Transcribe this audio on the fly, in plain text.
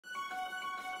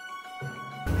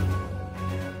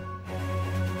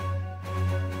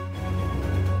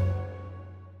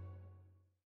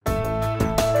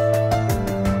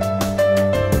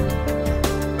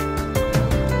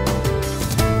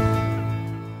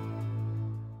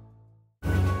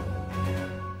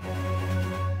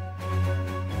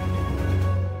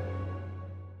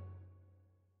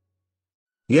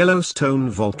Yellowstone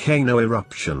volcano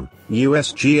eruption.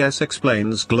 USGS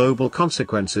explains global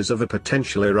consequences of a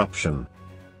potential eruption.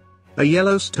 A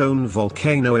Yellowstone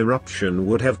volcano eruption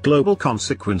would have global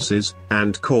consequences,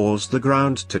 and cause the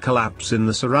ground to collapse in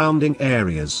the surrounding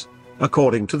areas,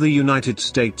 according to the United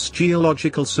States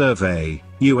Geological Survey,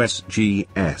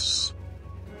 USGS.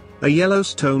 A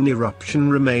Yellowstone eruption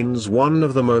remains one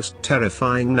of the most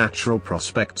terrifying natural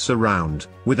prospects around,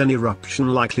 with an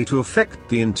eruption likely to affect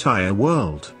the entire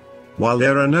world. While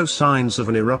there are no signs of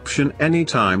an eruption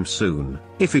anytime soon,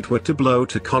 if it were to blow,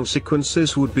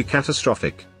 consequences would be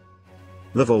catastrophic.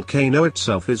 The volcano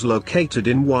itself is located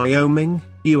in Wyoming,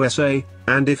 USA,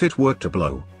 and if it were to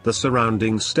blow, the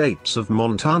surrounding states of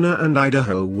Montana and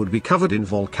Idaho would be covered in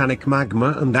volcanic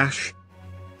magma and ash.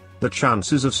 The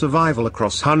chances of survival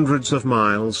across hundreds of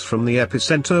miles from the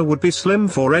epicenter would be slim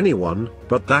for anyone,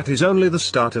 but that is only the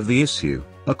start of the issue,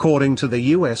 according to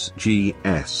the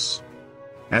USGS.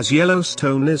 As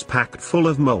Yellowstone is packed full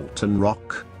of molten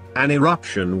rock, an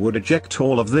eruption would eject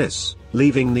all of this,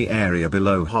 leaving the area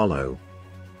below hollow.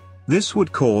 This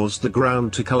would cause the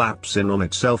ground to collapse in on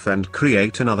itself and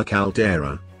create another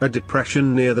caldera, a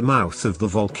depression near the mouth of the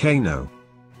volcano.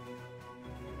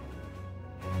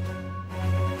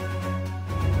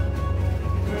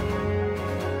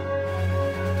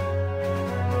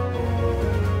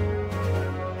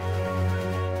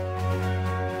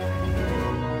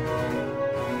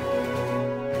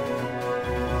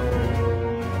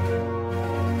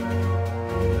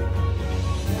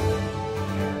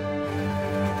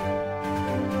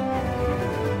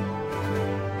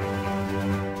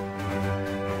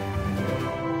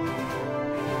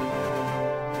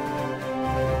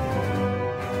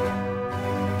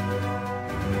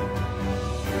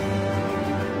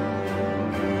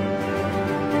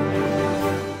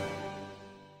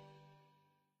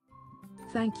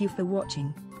 Thank you for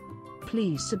watching.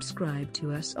 Please subscribe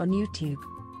to us on YouTube.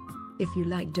 If you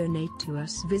like, donate to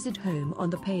us, visit home on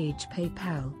the page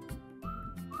PayPal.